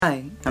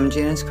I'm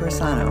Janice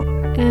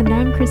Corsano. And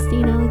I'm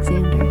Christine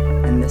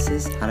Alexander. And this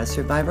is How to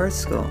Survive Art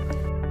School.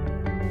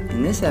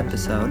 In this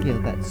episode,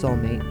 that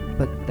soulmate,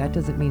 but that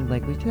doesn't mean,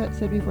 like we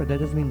said before, that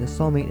doesn't mean the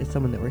soulmate is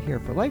someone that we're here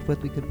for life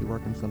with. We could be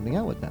working something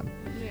out with them.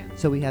 Yeah.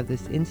 So we have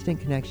this instant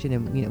connection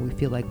and, we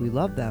feel like we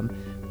love them,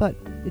 but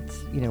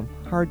it's,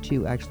 hard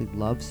to actually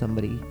love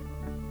somebody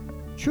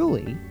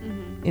truly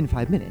in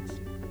 5 minutes.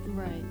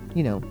 Right.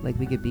 Like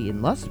we could be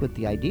in lust with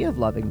the idea of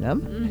loving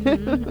them,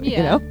 Mm-hmm.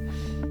 Yeah.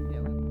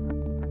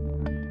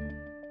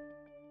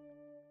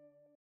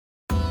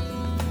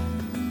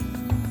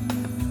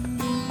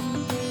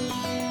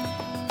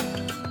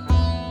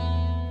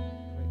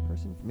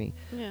 person for me,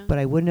 Yeah. but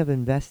I wouldn't have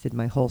invested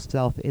my whole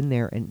self in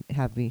there and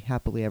have me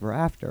happily ever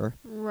after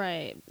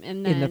Right.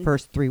 And then in the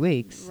first 3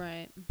 weeks.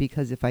 Right.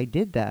 Because if I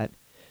did that,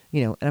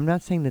 and I'm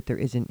not saying that there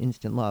isn't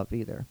instant love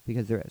either,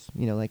 because there is,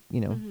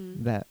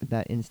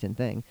 that instant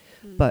thing.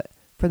 Mm-hmm. But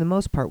for the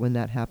most part, when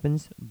that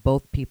happens,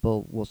 both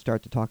people will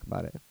start to talk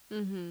about it.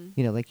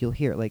 Mm-hmm. Like you'll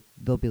hear, like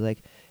they'll be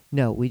like,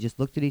 no, we just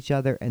looked at each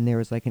other and there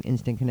was like an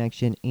instant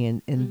connection,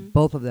 and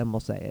both of them will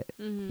say it,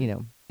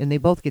 Mm-hmm. and they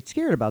both get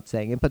scared about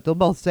saying it, but they'll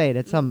both say it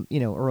at some,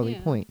 early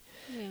Yeah. point.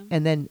 Yeah.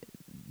 And then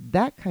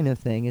that kind of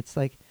thing, it's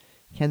like,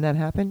 can that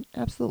happen?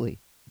 Absolutely.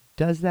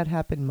 Does that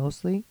happen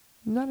mostly?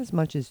 Not as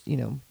much as,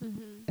 Mm-hmm.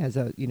 as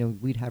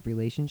we'd have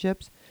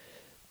relationships,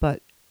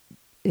 but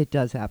it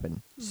does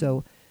happen. Mm-hmm.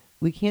 So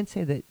we can't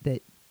say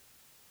that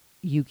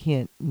you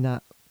can't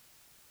not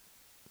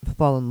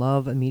fall in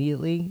love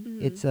immediately.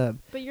 Mhm. It's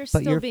But you're but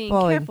still you're being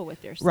falling- careful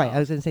with yourself. right. I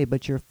was going to say,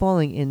 but you're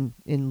falling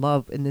in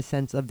love in the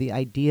sense of the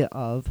idea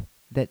of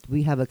that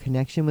we have a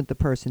connection with the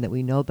person, that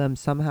we know them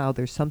somehow.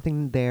 There's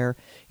something there,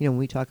 when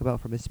we talk about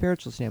from a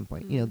spiritual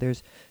standpoint, Mhm.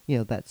 there's,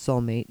 that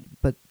soulmate,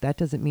 but that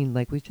doesn't mean,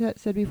 like we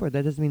said before,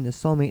 that doesn't mean the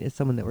soulmate is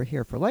someone that we're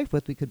here for life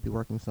with. We could be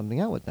working something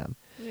out with them.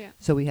 Yeah.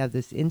 So we have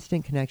this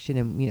instant connection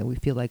and, we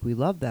feel like we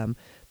love them,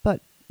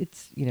 but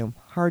it's,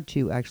 hard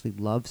to actually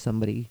love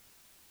somebody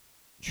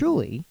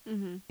truly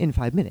Mm-hmm. in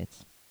 5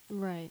 minutes.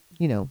 Right.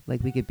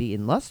 Like we could be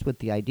in lust with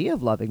the idea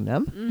of loving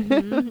them,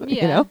 Mm-hmm.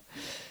 Yeah.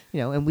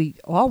 and we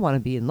all want to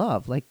be in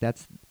love. Like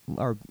that's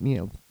our,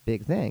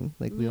 big thing.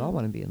 Like we Yeah. all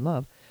want to be in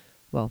love.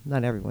 Well,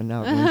 not everyone.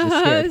 Now everyone's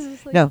just scared. It's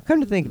just like- No,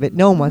 come to think of it,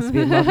 no one wants to be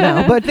in love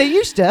now, but they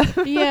used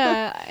to.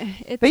 Yeah.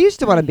 They used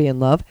to want to be in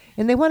love,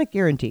 and they want it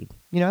guaranteed.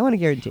 I want it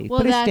guaranteed. Well,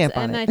 Put a that's, stamp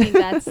on and it.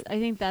 I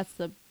think that's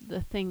the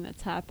thing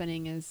that's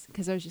happening, is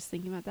because I was just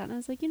thinking about that, and I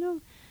was like,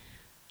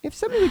 If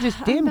somebody would just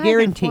I'm damn back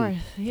guarantee. and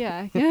forth.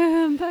 Yeah.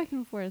 I'm back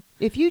and forth.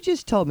 If you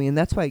just told me, and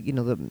that's why,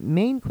 the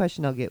main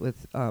question I'll get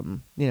with,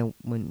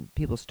 when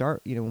people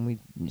start, when we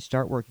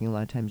start working, a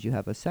lot of times you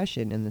have a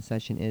session, and the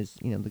session is,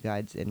 the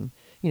guides, and,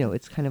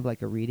 it's kind of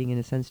like a reading in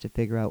a sense to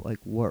figure out like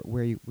where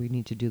we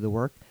need to do the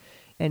work.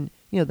 And,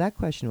 that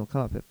question will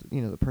come up if,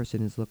 the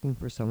person is looking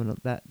for someone,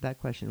 that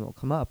question will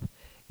come up.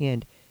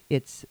 And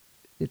it's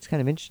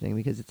kind of interesting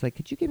because it's like,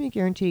 could you give me a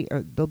guarantee,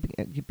 or they'll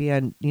be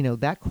on,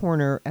 that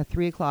corner at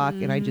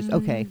 3:00, and I just,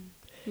 okay.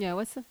 Yeah,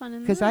 what's the fun in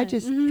that?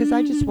 Because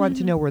I just want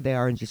to know where they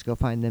are and just go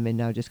find them and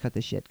now just cut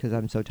the shit because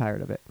I'm so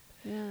tired of it.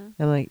 Yeah.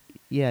 I'm like,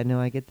 yeah, no,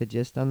 I get the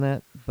gist on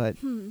that, but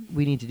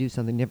we need to do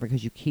something different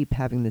because you keep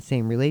having the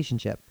same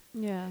relationship.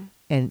 Yeah.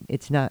 And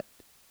it's not,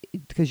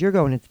 because you're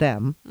going, it's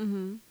them,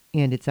 Mm-hmm.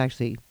 and it's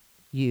actually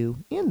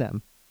you and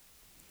them.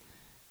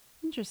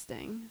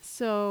 Interesting.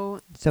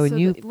 So when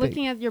you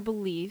looking at your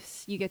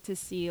beliefs, you get to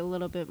see a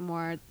little bit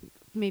more,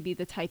 maybe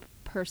the type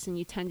of person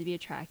you tend to be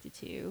attracted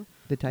to.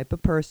 the type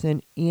of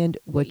person and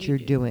what you you're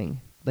do.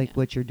 doing, like Yeah.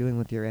 what you're doing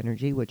with your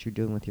energy, what you're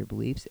doing with your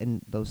beliefs,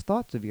 and those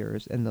thoughts of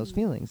yours and those Mhm.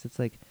 feelings. It's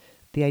like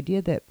the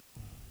idea that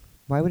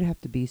why would it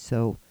have to be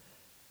so,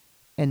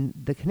 and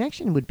the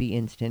connection would be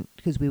instant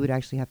because we would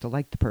actually have to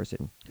like the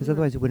person, because Right.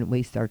 otherwise it wouldn't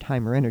waste our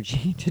time or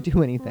energy to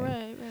do anything.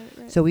 Right.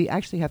 So we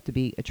actually have to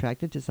be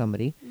attracted to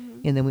somebody,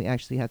 Mhm. and then we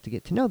actually have to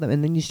get to know them,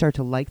 and then you start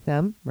to like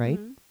them, right?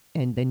 Mhm.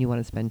 And then you want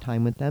to spend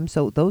time with them.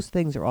 So those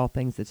things are all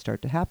things that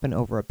start to happen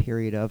over a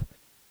period of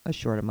a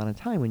short amount of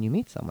time when you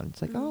meet someone.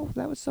 It's like, Mhm. oh,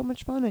 that was so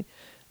much fun.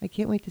 I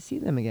can't wait to see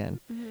them again.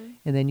 Mhm.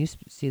 And then you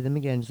see them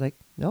again. It's like,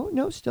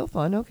 no, still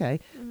fun. Okay.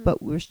 Mhm.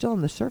 But we're still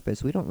on the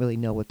surface. We don't really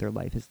know what their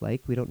life is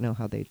like. We don't know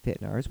how they'd fit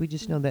in ours. We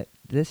just know that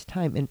this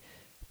time, and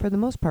for the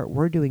most part,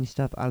 we're doing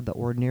stuff out of the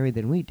ordinary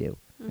than we do.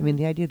 I mean,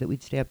 the idea that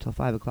we'd stay up till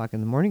 5:00 in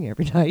the morning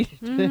every night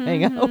to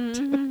hang out,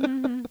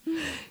 Mhm.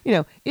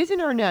 isn't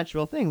our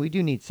natural thing. We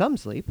do need some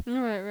sleep.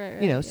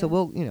 Right. So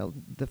we'll,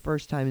 the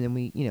first time, then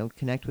we,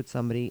 connect with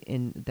somebody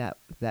in that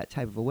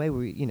type of a way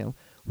where,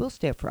 we'll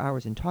stay up for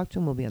hours and talk to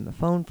them. We'll be on the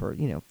phone for,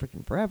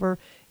 freaking forever.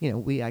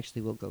 We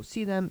actually will go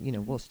see them.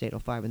 We'll stay till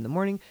 5 in the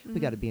morning. We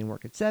got to be in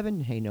work at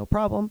 7. Hey, no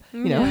problem.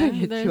 Yeah, Get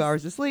 2 there's-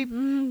 hours of sleep.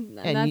 And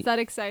And that's you- that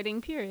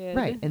exciting period.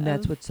 Right. And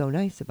that's of- what's so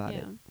nice about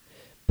it. yeah.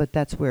 But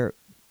that's where,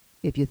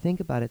 if you think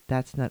about it,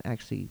 that's not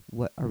actually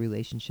what a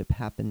relationship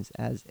happens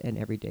as an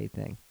everyday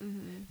thing.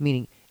 Mhm.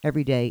 Meaning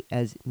every day,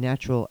 as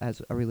natural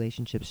as a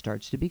relationship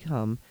starts to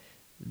become,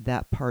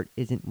 that part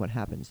isn't what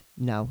happens.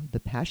 Now, the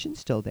passion's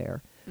still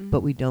there,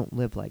 but we don't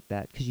live like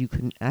that because you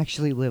couldn't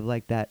actually live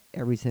like that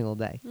every single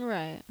day.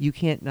 Right. You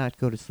can't not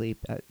go to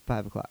sleep at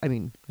 5 o'clock. I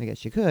mean, I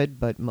guess you could,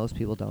 but most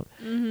people don't.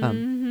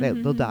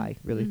 They'll die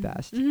really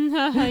fast.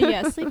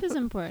 Yeah, sleep is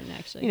important,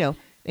 actually. You know,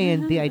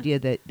 and the idea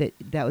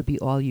that would be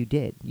all you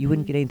did. You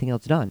wouldn't get anything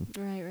else done.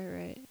 Right.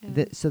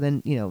 Yeah. So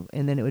then, you know,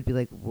 and then it would be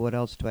like, what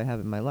else do I have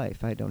in my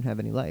life? I don't have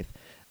any life.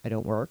 I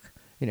don't work,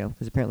 you know,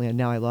 because apparently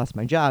now I lost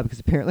my job because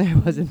apparently I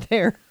wasn't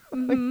there.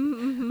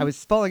 I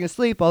was falling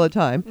asleep all the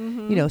time,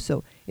 you know,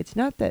 so it's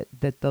not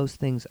that those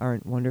things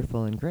aren't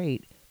wonderful and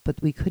great, but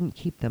we couldn't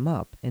keep them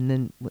up. And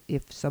then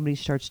if somebody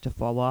starts to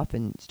fall off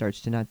and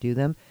starts to not do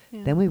them,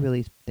 then we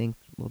really think,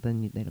 well,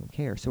 then they don't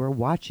care. So we're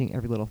watching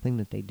every little thing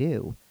that they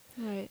do.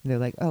 Right. And they're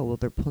like, oh, well,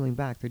 they're pulling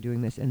back. They're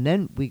doing this. And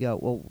then we go,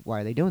 well,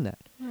 why are they doing that?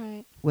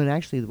 Right. When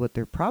actually what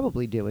they're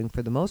probably doing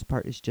for the most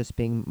part is just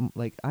being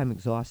like, I'm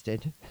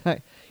exhausted.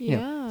 You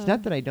know, it's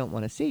not that I don't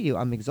want to see you.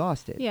 I'm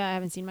exhausted. Yeah, I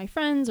haven't seen my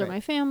friends or Right. my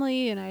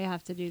family, and I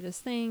have to do this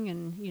thing,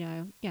 and,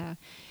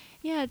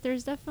 yeah,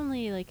 there's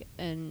definitely, like,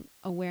 an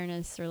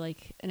awareness or,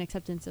 like, an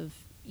acceptance of,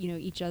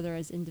 each other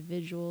as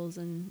individuals,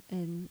 and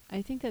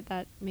I think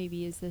that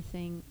maybe is the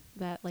thing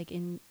that, like,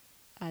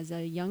 as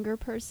a younger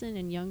person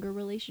in younger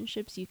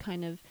relationships, you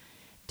kind of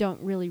don't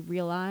really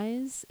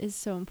realize is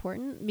so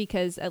important,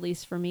 because at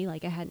least for me,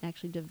 like, I hadn't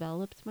actually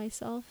developed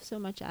myself so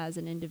much as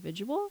an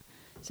individual,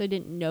 so I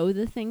didn't know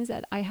the things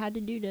that I had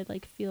to do to,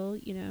 like, feel,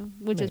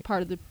 which is Right.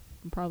 part of the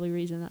probably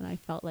reason that I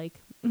felt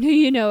like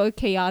a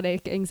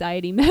chaotic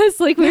anxiety mess,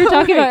 like we were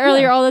talking about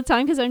earlier, all the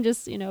time, because I'm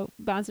just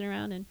bouncing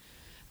around,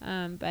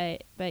 and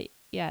but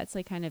yeah, it's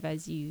like kind of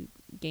as you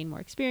gain more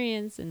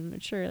experience and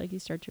mature, like you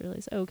start to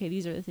realize, oh, okay,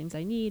 these are the things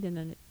I need, and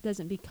then it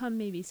doesn't become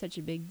maybe such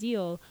a big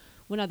deal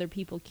when other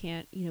people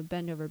can't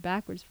bend over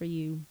backwards for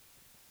you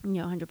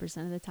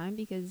 100% of the time,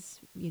 because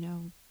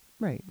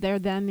Right. they're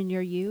them and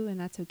you're you, and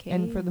that's okay.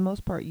 And for the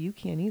most part, you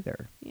can't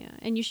either. yeah,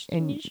 and you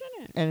and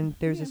shouldn't. And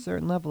there's Yeah. a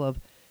certain level of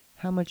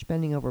how much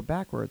bending over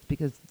backwards,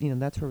 because,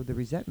 that's where the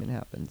resentment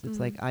happens. It's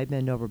like, I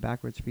bend over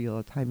backwards for you all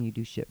the time, and you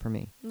do shit for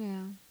me.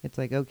 Yeah. It's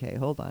like, okay,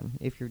 hold on.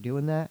 If you're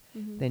doing that,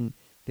 Mhm. then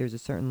there's a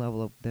certain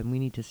level of, then we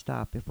need to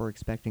stop if we're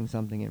expecting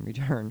something in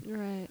return.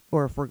 Right.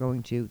 Or if we're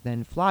going to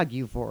then flog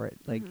you for it.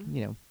 Like,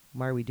 Mhm.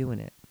 Why are we doing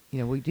it?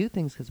 We do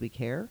things because we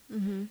care,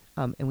 Mm-hmm.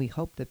 and we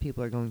hope that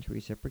people are going to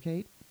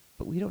reciprocate.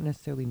 But we don't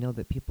necessarily know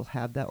that people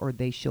have that, or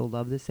they show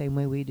love the same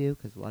way we do,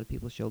 because a lot of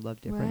people show love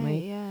differently.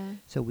 Right, yeah.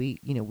 So we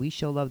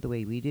show love the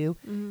way we do,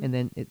 Mhm. and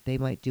then they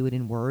might do it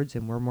in words,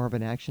 and we're more of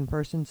an action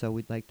person, so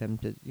we'd like them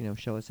to,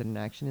 show us it in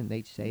action, and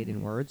they say it in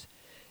Mhm. words.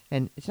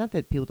 And it's not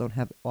that people don't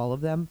have all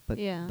of them, but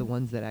Yeah. the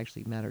ones that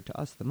actually matter to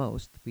us the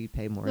most, we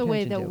pay more The attention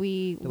way that to.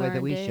 we The way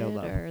that we learned show it,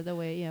 love. or the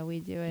way we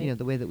do it.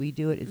 The way that we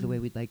do it is the way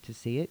Mhm. we'd like to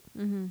see it.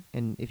 Mm-hmm.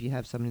 And if you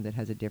have somebody that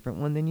has a different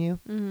one than you,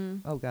 Mm-hmm.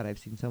 oh God, I've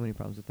seen so many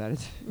problems with that.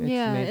 It's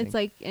Yeah, amazing. it's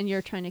like, and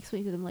you're trying to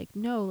explain to them, like,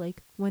 no,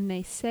 like, when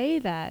they say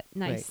that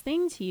nice Right.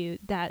 thing to you,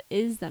 that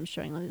is them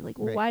showing love. Like,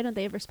 well, Right. why don't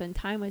they ever spend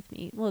time with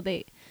me? Well,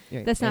 Right.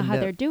 that's not And how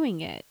they're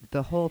doing it.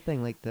 the whole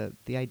thing, like the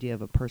idea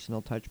of a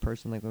personal touch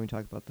person, like when we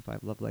talk about the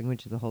 5 love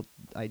languages, the whole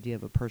idea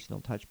of a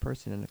personal touch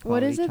person and a What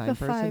quality is it? time The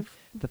person. 5?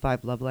 The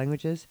 5 love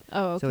languages.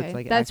 Oh, okay. So it's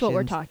like that's what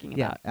we're actions- talking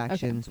Yeah, about. Okay.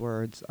 actions,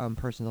 words,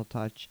 personal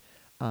touch,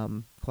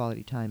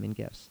 quality time, and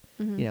gifts.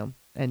 Mhm.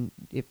 And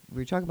if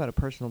we're talking about a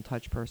personal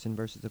touch person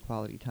versus a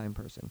quality time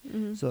person,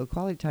 Mhm. so a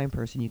quality time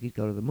person, you could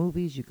go to the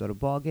movies, you could go to a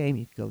ball game,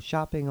 you could go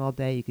shopping all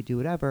day, you could do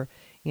whatever,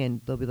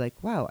 and they'll be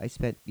like, wow, I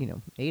spent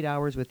 8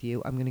 hours with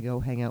you, I'm gonna go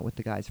hang out with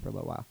the guys for a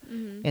little while.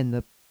 Mhm. And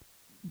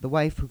the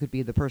wife, who could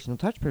be the personal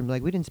touch person, be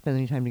like, we didn't spend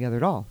any time together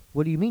at all.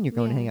 What do you mean you're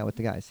going to hang Yeah. out with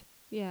the guys?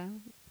 Yeah.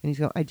 And he's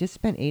going, I just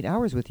spent 8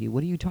 hours with you.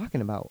 What are you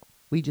talking about?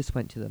 We just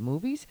went to the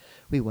movies.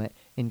 We went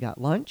and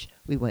got lunch.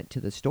 We went to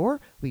the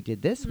store. We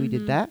did this. We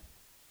did Mhm. that.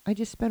 I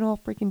just spent all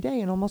freaking day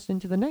and almost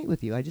into the night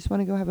with you. I just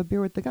want to go have a beer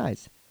with the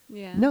guys.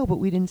 Yeah. No, but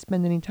we didn't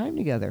spend any time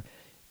together.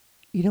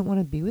 You don't want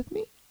to be with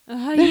me?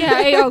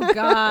 Yeah. Oh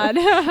God.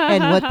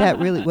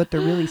 And what they're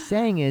really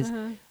saying is,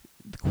 Uh-huh.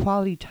 the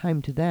quality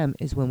time to them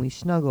is when we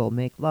snuggle,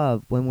 make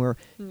love, when we're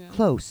Yeah.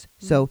 close.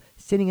 So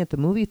sitting at the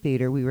movie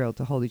theater, we were able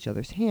to hold each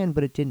other's hand,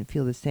 but it didn't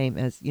feel the same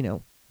as,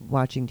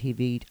 watching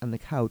TV on the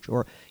couch,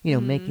 or,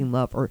 making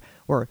love, or,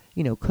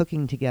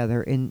 cooking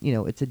together. And,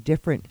 it's a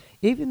different,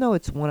 even though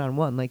it's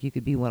one-on-one, like you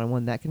could be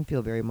one-on-one, that can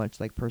feel very much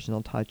like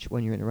personal touch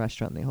when you're in a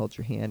restaurant and they hold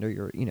your hand, or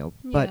you're,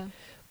 Yeah.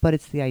 but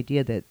it's the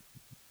idea that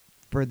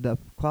for the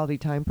quality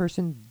time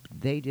person,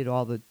 they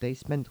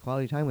spend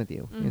quality time with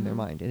you in their Mhm.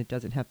 mind, and it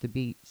doesn't have to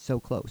be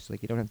so close.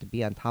 Like, you don't have to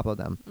be on top of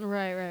them.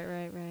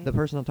 Right. The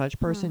personal touch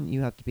person,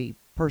 you have to be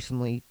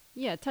personally,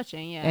 Yeah,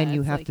 touching. Yeah. and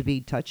you it's have like, to be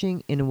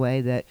touching in a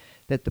way that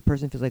the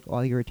person feels like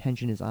all your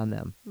attention is on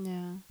them.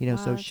 Yeah.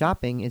 So Wow,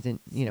 shopping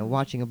isn't, so-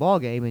 watching a ball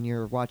game and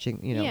you're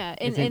watching, yeah,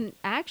 and isn't- and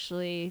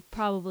actually,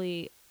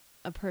 probably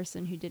a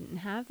person who didn't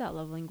have that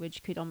love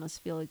language could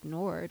almost feel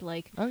ignored.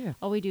 Like, oh yeah,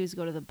 all we do is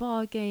go to the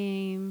ball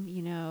game.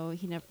 He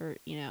never,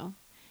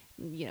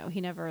 he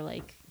never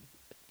like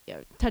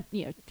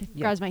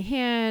grabs my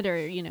hand,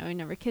 or he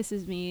never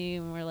kisses me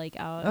when we're like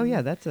out. Oh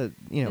yeah, that's a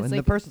and it's the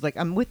like- person's like,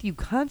 I'm with you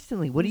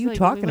constantly. What are it's you like,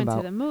 talking we went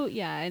about? To the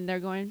yeah, and they're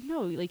going,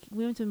 no, like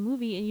we went to a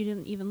movie and you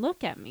didn't even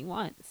look at me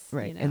once.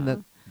 Right,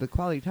 and the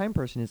quality time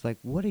person is like,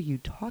 what are you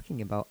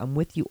talking about? I'm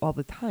with you all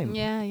the time.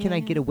 Yeah, Can I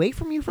get away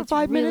from you for That's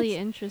 5 really minutes?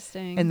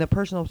 interesting. And the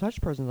personal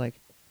touch person's like,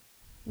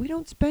 we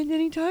don't spend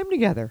any time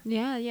together.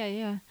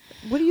 yeah.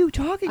 What are you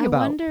talking I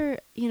about? wonder,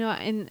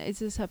 and it's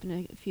just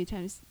happened a few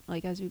times,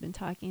 like as we've been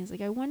talking, it's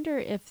like I wonder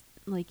if,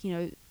 like,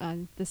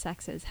 the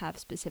sexes have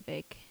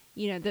specific,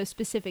 those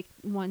specific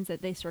ones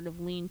that they sort of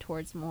lean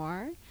towards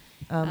more.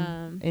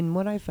 And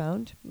what I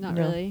found, Not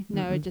no, really.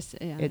 No, mm-mm. it just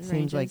It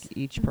seems like ranges.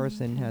 each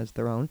person Okay. has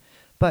their own.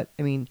 But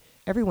I mean,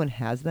 everyone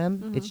has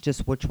them. It's Mhm.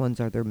 just which ones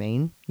are their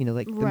main.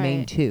 Like the main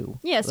Right. two.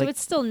 Yeah, so Like, it's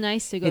still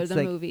nice to go to it's the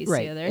like- movies right.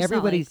 together. It's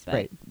Everybody's- not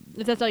like, right.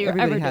 but if that's all you're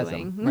Everybody ever has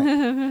doing, them,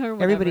 right. or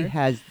Everybody whatever.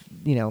 has,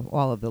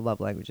 all of the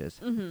love languages.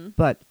 Mm-hmm.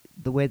 But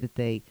the way that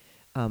they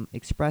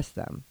express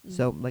them.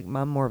 So, Mhm. like,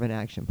 I'm more of an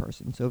action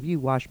person. So if you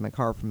wash my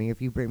car for me,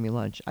 if you bring me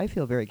lunch, I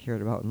feel very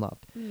cared about and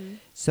loved. Mm-hmm.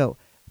 So,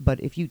 but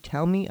if you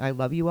tell me I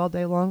love you all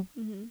day long,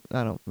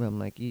 Mm-hmm. I'm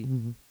like,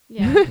 mhm.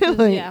 Yeah. 'cause,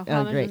 Like, yeah.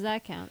 How much great. does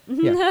that count?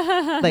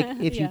 Yeah. Like,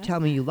 if you Yeah. tell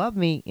me you love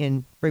me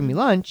and bring me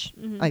lunch,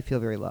 Mhm. I feel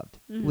very loved.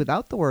 Mhm.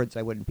 Without the words,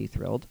 I wouldn't be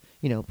thrilled,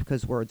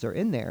 because words are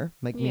in there.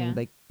 Like, Yeah. meaning,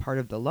 like, part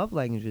of the love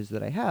languages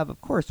that I have,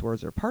 of course,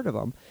 words are part of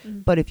them.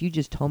 Mhm. But if you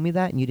just told me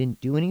that and you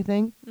didn't do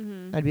anything,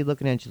 Mhm. I'd be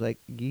looking at you like,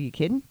 you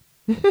kidding?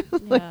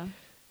 Yeah.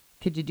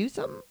 Could you do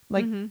something?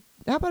 Like, Mhm.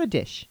 how about a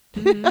dish?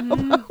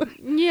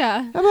 Mhm.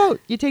 Yeah. How about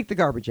you take the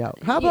garbage out?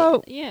 How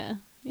about yeah.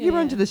 you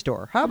run to the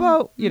store? How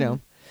about,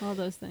 all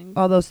those things.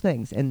 all those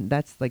things? And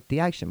that's like the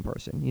action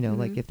person,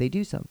 like Mhm. if they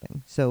do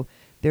something. So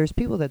there's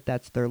people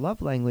that's their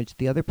love language.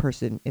 The other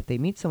person, if they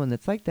meet someone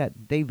that's like that,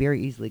 they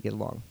very easily get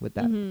along with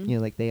that.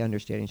 Mhm. Like they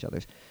understand each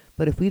other's.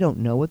 But if we don't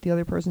know what the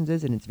other person's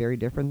is and it's very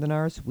different than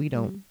ours, we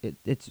don't,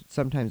 it's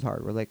sometimes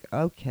hard. We're like,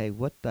 okay,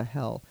 what the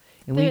hell?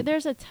 And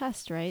There's a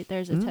test, right?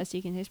 There's a Mhm. test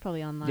you can take,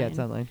 probably online. yeah, it's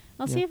online.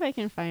 I'll Yeah. see if I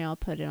can find it. I'll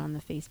put it on the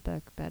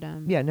Facebook. But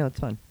Yeah, no, it's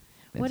fun.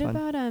 It's what fun.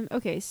 about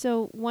okay,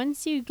 so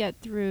once you get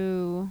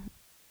through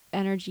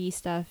energy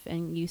stuff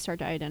and you start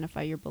to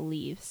identify your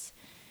beliefs,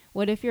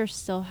 what if you're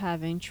still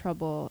having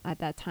trouble at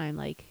that time,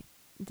 like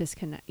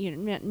disconnect,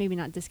 maybe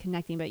not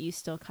disconnecting, but you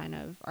still kind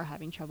of are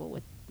having trouble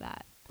with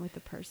that, with the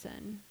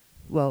person?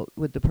 Well,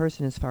 with the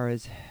person, as far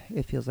as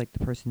it feels like the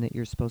person that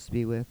you're supposed to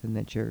be with and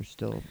that you're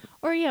still,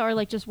 Or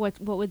like just what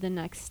would the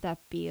next step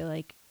be?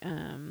 Like,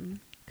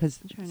 because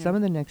I'm trying to- some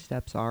of the next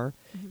steps are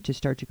Mhm. to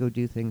start to go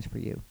do things for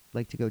you,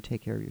 like to go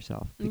take care of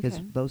yourself, because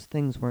Okay. those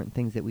things weren't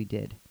things that we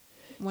did.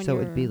 when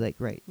So it'd be you're- like,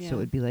 right. So yeah.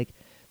 it'd be like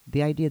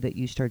the idea that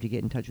you start to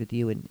get in touch with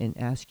you and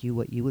ask you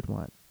what you would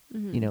want,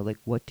 Mhm. like,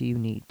 what do you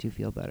need to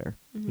feel better?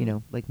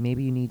 Mhm. Like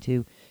maybe you need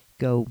to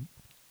go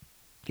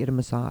get a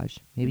massage.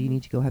 Maybe you Mhm.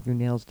 need to go have your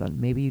nails done.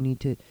 Maybe you need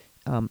to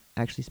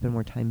actually spend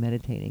more time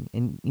meditating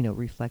and,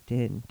 reflect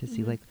in to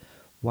see Mhm. like,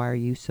 why are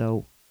you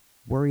so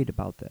worried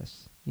about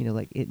this?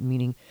 Like it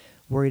meaning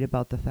worried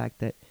about the fact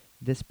that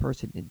this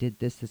person did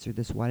this, or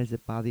this. Why does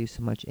it bother you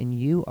so much? And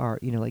you are,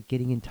 like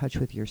getting in touch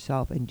with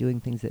yourself and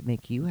doing things that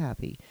make you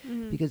happy.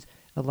 Mhm. Because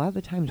a lot of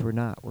the times we're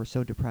not. We're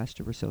so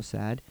depressed or we're so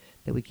sad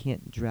that we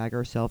can't drag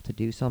ourselves to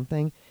do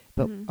something.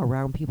 But Mhm.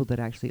 around people that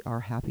actually are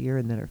happier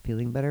and that are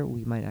feeling better,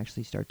 we might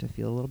actually start to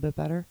feel a little bit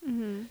better.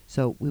 Mhm.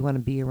 So we want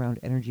to be around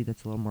energy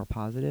that's a little more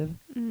positive,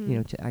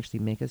 Mhm. to actually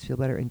make us feel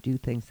better and do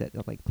things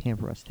that like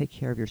pamper us, take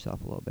care of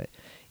yourself a little bit.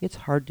 It's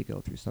hard to go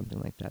through something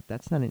like that.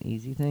 That's not an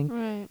easy thing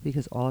Right.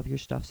 because all of your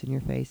stuff's in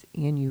your face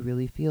and you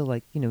really feel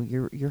like,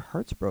 your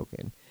heart's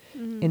broken.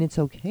 Mhm. And it's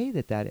okay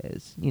that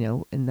is,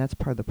 and that's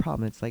part of the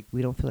problem. It's like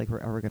we don't feel like we're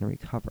ever going to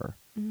recover.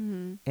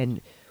 Mhm.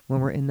 And when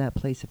we're in that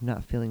place of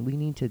not feeling, we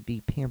need to be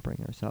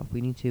pampering ourselves.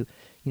 We need to,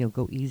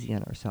 go easy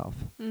on ourselves.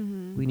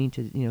 Mhm. We need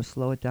to,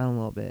 slow it down a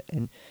little bit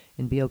and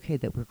be okay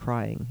that we're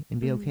crying and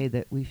be Mhm. okay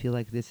that we feel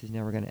like this is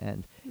never going to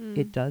end. Mhm.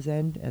 It does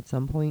end at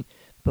some point,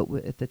 but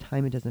at the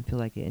time it doesn't feel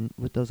like it. And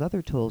with those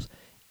other tools,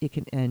 it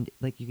can end,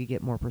 like you could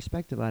get more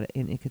perspective on it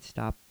and it could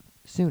stop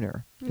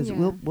sooner because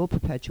Yeah. we'll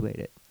perpetuate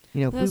it. If That's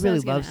we what I really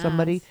was gonna love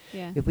somebody, ask.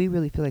 Yeah. if we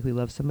really feel like we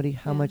love somebody,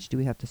 how Yeah. much do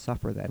we have to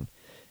suffer then?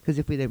 Because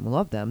if we didn't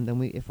love them,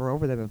 then if we're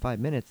over them in 5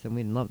 minutes, then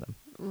we didn't love them.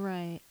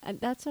 Right.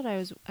 That's what I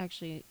was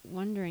actually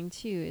wondering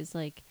too, is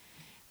like,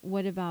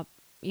 what about,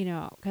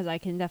 because I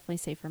can definitely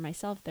say for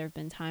myself, there have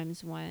been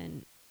times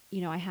when,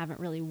 I haven't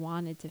really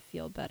wanted to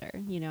feel better.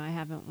 I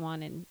haven't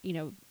wanted, I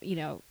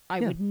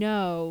Yeah. would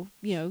know,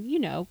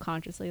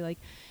 consciously, like,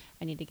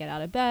 I need to get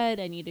out of bed.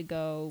 I need to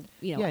go,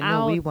 out.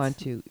 No, we want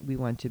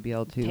to be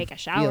able to take a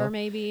shower, feel,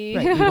 maybe.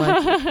 right, we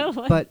want to,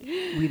 Like- but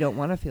we don't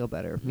want to feel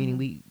better. Meaning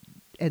Mhm.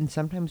 and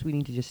sometimes we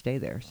need to just stay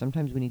there.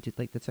 Sometimes we need to,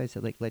 like, that's why I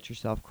said, like, let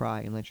yourself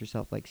cry and let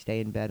yourself, like, stay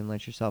in bed and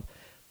let yourself,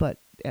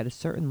 but at a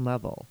certain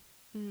level,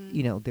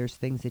 Mhm. there's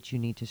things that you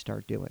need to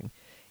start doing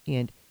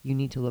and you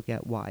need to look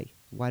at why.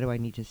 why do I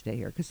need to stay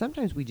here? Because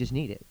sometimes we just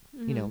need it.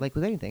 You know, Mhm. like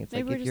with anything, it's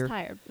Maybe like we're if just you're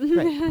tired.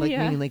 right, like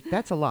Yeah. meaning like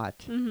that's a lot,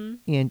 Mhm.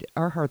 and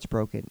our heart's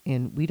broken,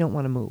 and we don't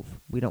want to move.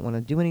 We don't want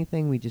to do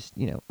anything. We just,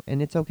 you know,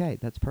 and it's okay.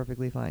 That's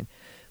perfectly fine.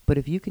 But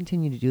if you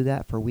continue to do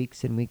that for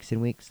weeks and weeks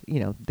and weeks, you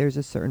know, there's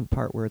a certain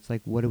part where it's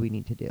like, what do we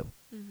need to do?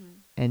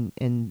 Mhm.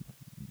 And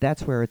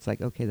that's where it's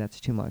like, okay, that's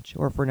too much.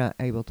 Or if we're not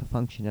able to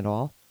function at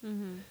all,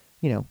 Mhm.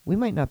 you know, we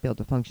might not be able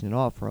to function at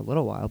all for a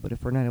little while, but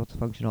if we're not able to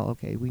function at all,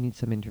 okay, we need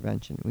some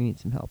intervention. We need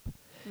some help.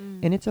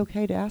 And it's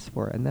okay to ask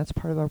for it. And that's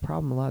part of our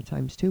problem a lot of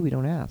times too. We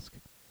don't ask.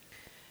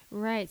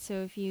 Right. So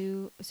if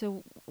you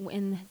so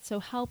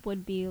help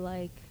would be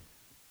like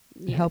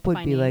Help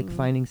would be like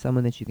finding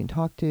someone that you can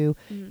talk to.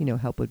 Mhm. You know,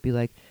 help would be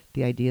like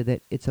the idea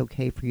that it's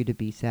okay for you to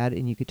be sad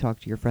and you could talk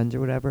to your friends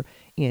or whatever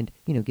and,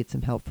 you know, get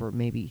some help for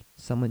maybe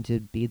someone to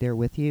be there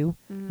with you,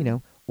 you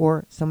know,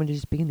 or someone to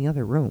just be in the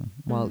other room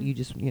while you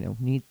just, you know,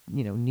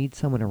 need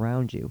someone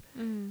around you.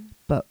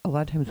 But a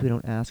lot of times we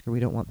don't ask or we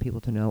don't want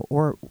people to know,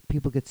 or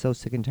people get so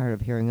sick and tired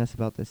of hearing us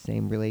about the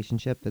same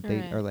relationship that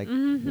they Right. are like,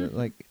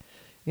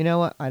 you know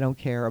what? I don't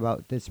care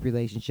about this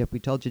relationship. We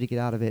told you to get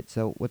out of it.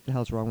 So what the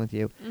hell's wrong with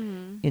you?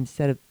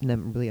 Instead of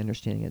them really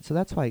understanding it. So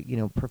that's why, you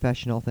know,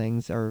 professional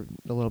things are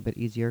a little bit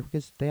easier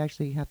because they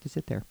actually have to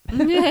sit there.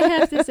 They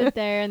have to sit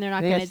there and they're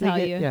not They going to actually tell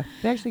get- you. Yeah,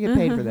 they actually get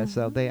paid for this.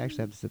 So they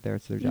actually have to sit there.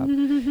 It's their job.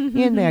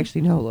 And they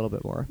actually know a little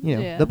bit more. You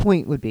know, Yeah. the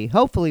point would be,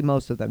 hopefully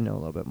most of them know a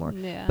little bit more.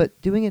 Yeah. But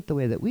doing it the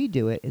way that we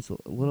do it is a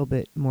little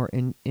bit more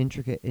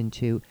intricate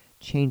into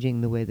changing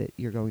the way that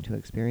you're going to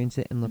experience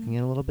it and looking at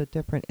it a little bit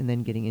different and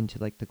then getting into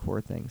like the core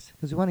things.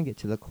 Because we want to get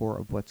to the core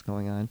of what's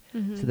going on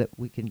so that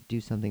we can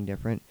do something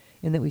different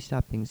and that we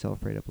stop being so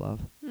afraid of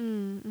love.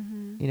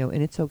 You know,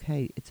 and it's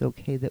okay. It's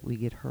okay that we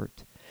get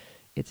hurt.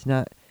 It's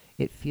not,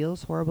 it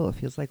feels horrible. It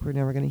feels like we're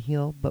never going to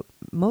heal. But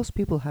most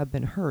people have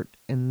been hurt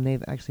and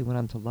they've actually went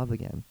on to love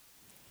again.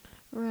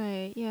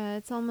 Right. Yeah.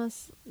 It's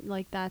almost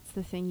like that's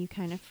the thing you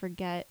kind of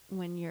forget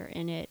when you're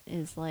in it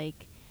is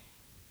like,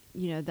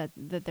 you know, that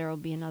there will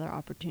be another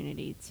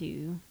opportunity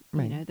to,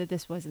 Right. you know, that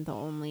this wasn't the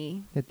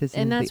only. That this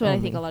And is that's the what I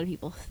only- think a lot of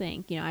people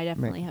think. You know, I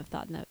definitely have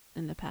thought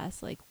in the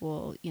past, like,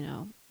 well, you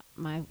know,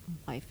 my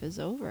life is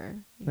over.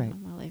 You Right.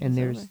 know, my life And is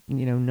there's, over.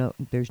 you know,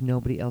 there's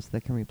nobody else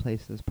that can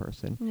replace this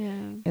person.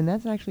 Yeah. And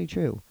that's actually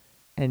true.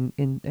 And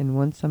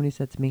once somebody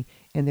said to me,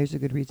 and there's a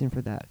good reason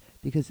for that,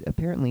 because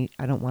apparently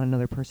I don't want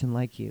another person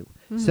like you.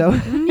 So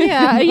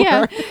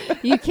yeah.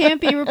 You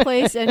can't be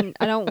replaced, and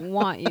I don't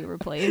want you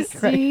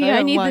replaced. Right,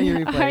 I don't want you I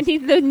replaced.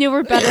 need the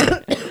newer,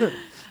 better.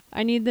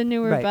 I need the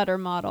newer, Right. better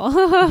model. See,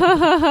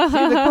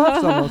 the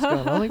cough's almost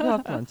gone. I only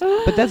coughed once.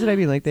 But that's what I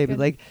mean. Like, they'd be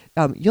like,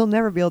 you'll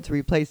never be able to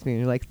replace me. And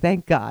you're like,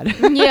 thank God.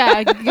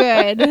 Yeah,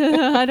 good.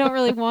 I don't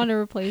really want to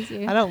replace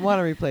you. I don't want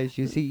to replace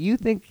you. See, you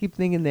keep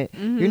thinking that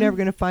you're never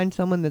going to find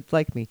someone that's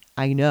like me.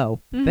 I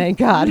know. Thank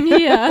God.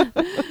 Yeah.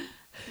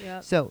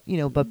 Yep. So, you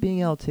know, but being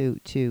able to,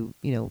 you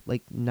know,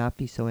 like not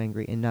be so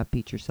angry and not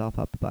beat yourself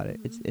up about it.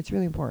 It's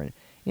really important.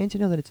 And to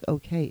know that it's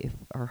okay if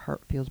our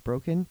heart feels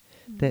broken,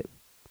 that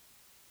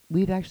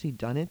we've actually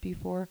done it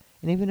before.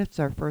 And even if it's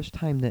our first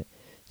time, that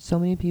so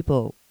many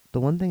people, the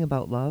one thing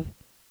about love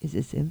is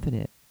it's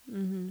infinite.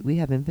 We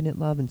have infinite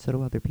love and so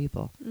do other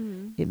people.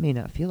 It may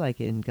not feel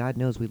like it. And God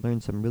knows we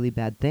learned some really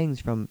bad things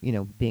from, you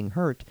know, being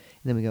hurt.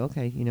 And then we go,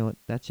 okay, you know what?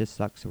 That just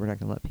sucks. So we're not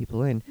going to let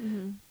people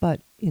in.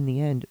 But in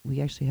the end,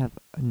 we actually have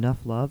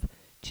enough love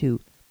to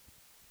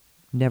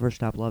never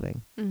stop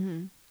loving.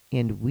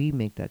 And we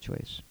make that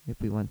choice if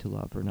we want to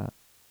love or not.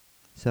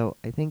 So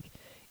I think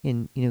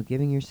in, you know,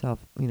 giving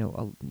yourself, you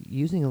know,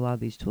 using a lot of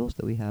these tools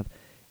that we have,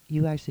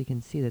 you actually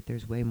can see that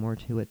there's way more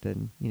to it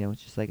than, you know,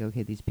 it's just like,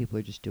 okay, these people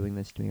are just doing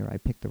this to me, or I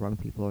pick the wrong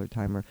people all the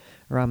time, or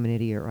I'm an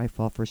idiot, or I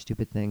fall for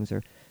stupid things,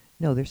 or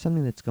no, there's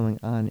something that's going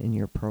on in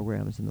your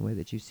programs, in the way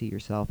that you see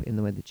yourself, in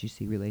the way that you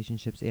see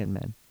relationships and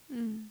men,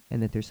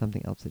 and that there's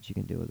something else that you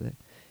can do with it.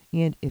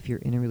 And if you're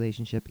in a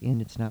relationship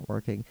and it's not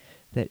working,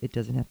 that it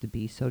doesn't have to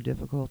be so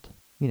difficult.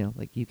 You know,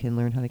 like you can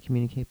learn how to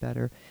communicate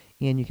better,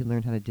 and you can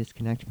learn how to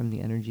disconnect from the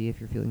energy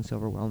if you're feeling so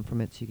overwhelmed from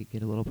it, so you could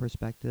get a little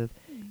perspective.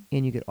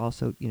 And you could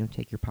also, you know,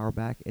 take your power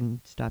back and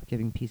stop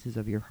giving pieces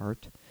of your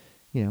heart,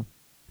 you know,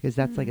 because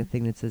that's like a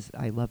thing that says,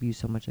 I love you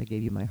so much I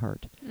gave you my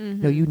heart.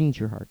 No, you need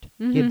your heart.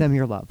 Give them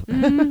your love.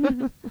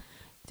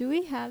 Do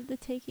we have the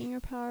taking your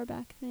power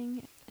back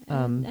thing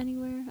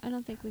anywhere? I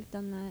don't think we've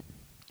done that.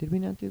 Did we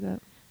not do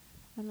that?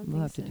 I don't We'll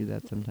think have so. to do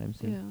that sometime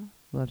soon. Yeah.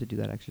 We'll have to do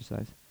that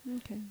exercise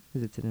Okay.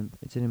 because it's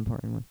an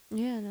important one.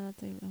 Yeah, no,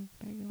 that's a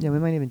very good Yeah, one.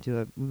 we might even do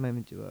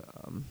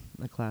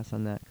a class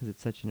on that because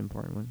it's such an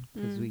important one.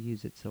 Because we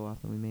use it so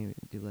often, we may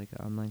do like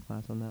an online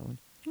class on that one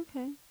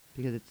Okay.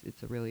 because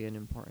it's a really an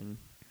important.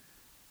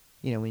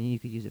 You know, when you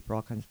could use it for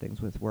all kinds of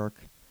things with work.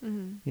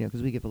 You know,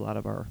 because we give a lot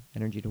of our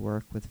energy to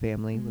work with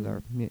family, with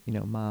our you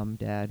know mom,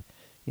 dad,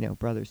 you know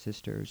brothers,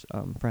 sisters,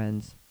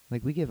 friends.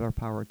 Like we give our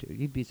power to.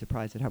 You'd be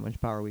surprised at how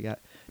much power we got.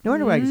 No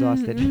wonder we're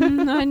exhausted.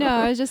 I know.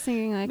 I was just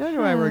thinking like. No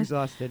wonder why we're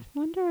exhausted.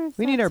 Wonder if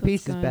We need our that's what's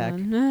pieces going back.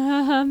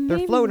 on. They're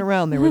Maybe. floating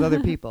around there with other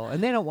people,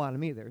 and they don't want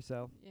them either.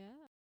 So. Yeah.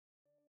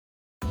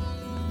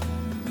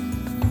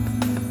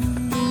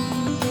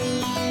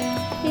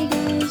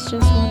 guys,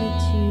 just wanted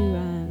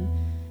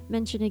to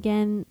mention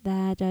again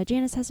that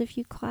Janice has a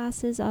few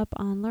classes up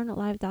on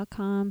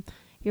learnitlive.com.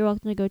 You're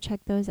welcome to go check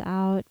those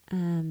out.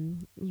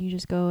 You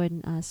just go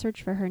and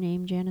search for her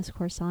name, Janice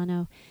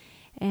Corsano,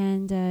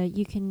 and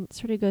you can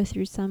sort of go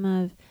through some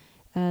of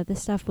the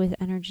stuff with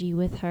energy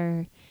with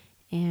her,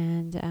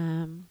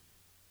 and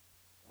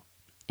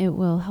it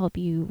will help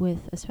you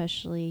with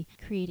especially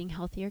creating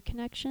healthier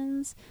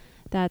connections.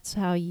 That's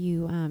how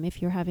you,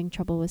 if you're having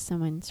trouble with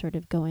someone, sort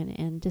of go in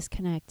and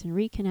disconnect and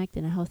reconnect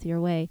in a healthier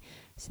way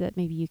so that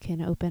maybe you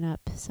can open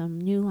up some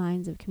new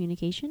lines of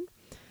communication.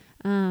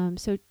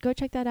 So go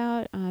check that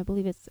out. I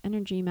believe it's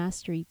Energy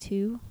Mastery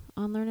 2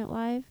 on Learn It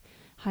Live,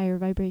 Higher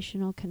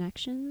Vibrational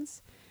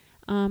Connections.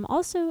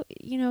 Also,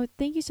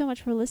 thank you so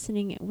much for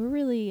listening. We're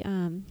really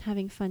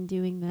having fun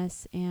doing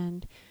this,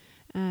 and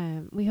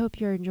we hope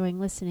you're enjoying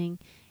listening.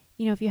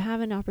 If you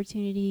have an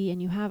opportunity and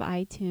you have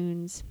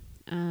iTunes,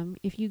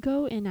 if you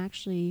go and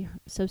actually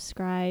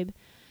subscribe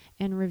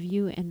and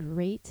review and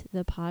rate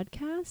the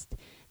podcast,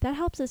 that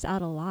helps us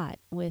out a lot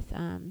with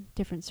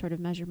different sort of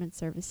measurement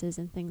services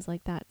and things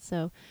like that.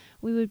 So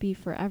we would be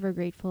forever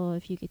grateful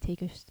if you could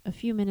take a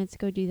few minutes,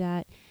 go do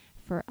that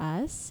for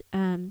us.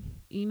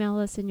 Email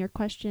us in your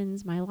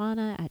questions,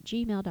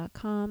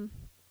 mylana@gmail.com.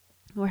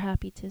 We're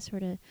happy to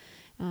sort of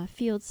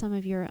field some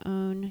of your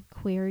own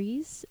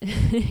queries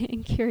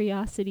and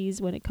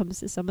curiosities when it comes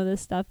to some of this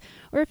stuff,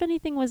 or if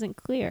anything wasn't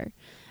clear,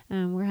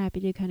 we're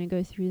happy to kind of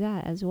go through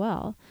that as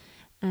well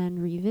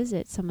and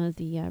revisit some of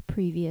the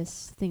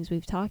previous things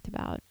we've talked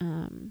about.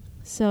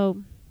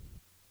 So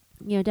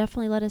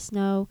definitely let us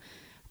know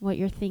what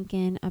you're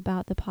thinking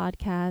about the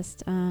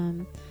podcast.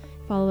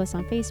 Follow us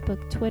on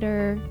Facebook,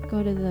 Twitter,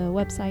 go to the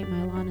website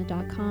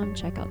mylana.com,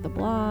 check out the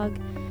blog.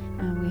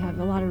 We have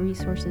a lot of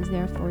resources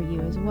there for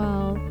you as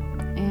well.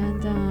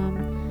 And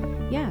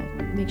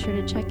make sure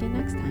to check in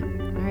next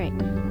time. All right.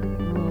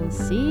 We'll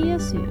see you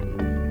soon.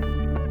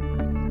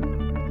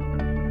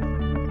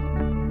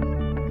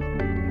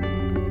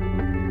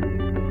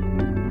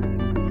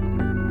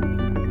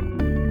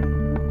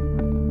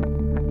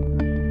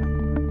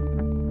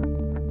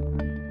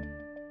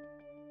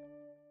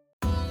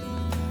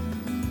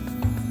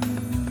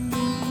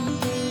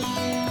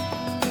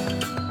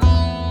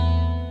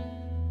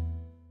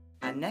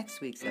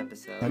 Next week's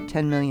episode,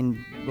 10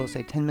 million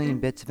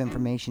bits of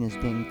information is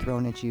being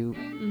thrown at you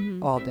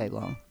all day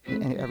long,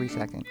 and every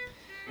second.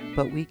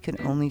 But we can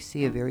only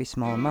see a very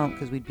small amount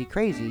because we'd be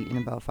crazy in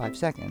about 5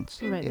 seconds.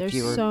 Right, there's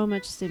so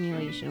much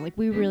stimulation. Like,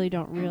 we really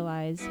don't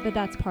realize, but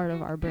that's part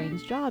of our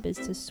brain's job, is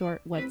to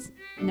sort what's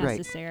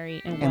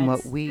necessary and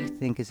what we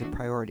think is a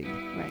priority.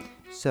 Right.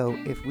 So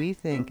if we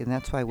think, and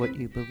that's why what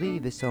you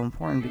believe is so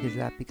important, because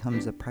that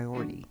becomes a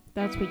priority.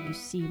 That's what you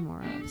see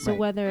more of.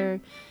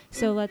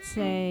 So let's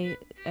say,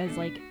 as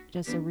like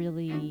just a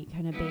really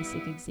kind of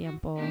basic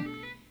example,